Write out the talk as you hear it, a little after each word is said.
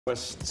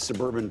West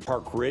suburban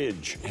Park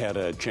Ridge had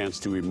a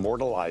chance to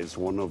immortalize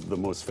one of the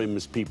most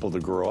famous people to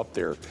grow up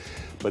there,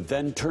 but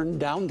then turned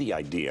down the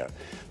idea.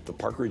 The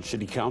Park Ridge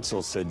City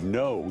Council said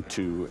no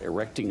to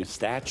erecting a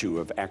statue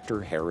of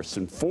actor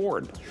Harrison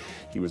Ford.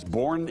 He was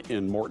born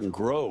in Morton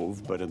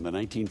Grove, but in the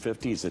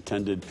 1950s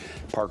attended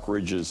Park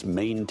Ridge's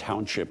Main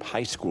Township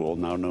High School,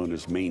 now known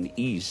as Main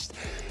East.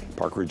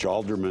 Park Ridge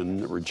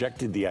aldermen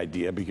rejected the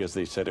idea because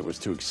they said it was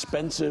too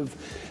expensive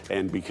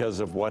and because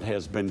of what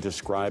has been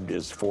described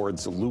as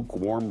Ford's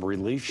lukewarm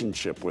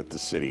relationship with the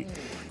city.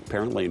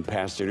 Apparently, in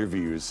past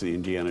interviews, the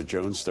Indiana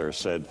Jones star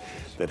said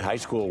that high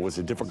school was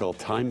a difficult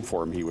time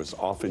for him. He was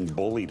often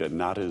bullied and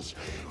not his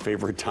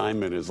favorite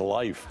time in his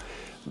life.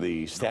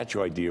 The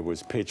statue idea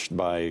was pitched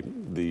by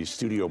the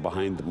studio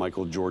behind the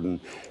Michael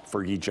Jordan,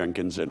 Fergie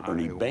Jenkins, and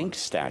Ernie Banks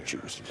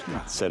statues.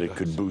 Said it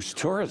could boost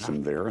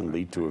tourism there and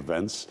lead to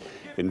events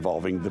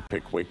involving the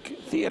Pickwick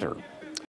Theater.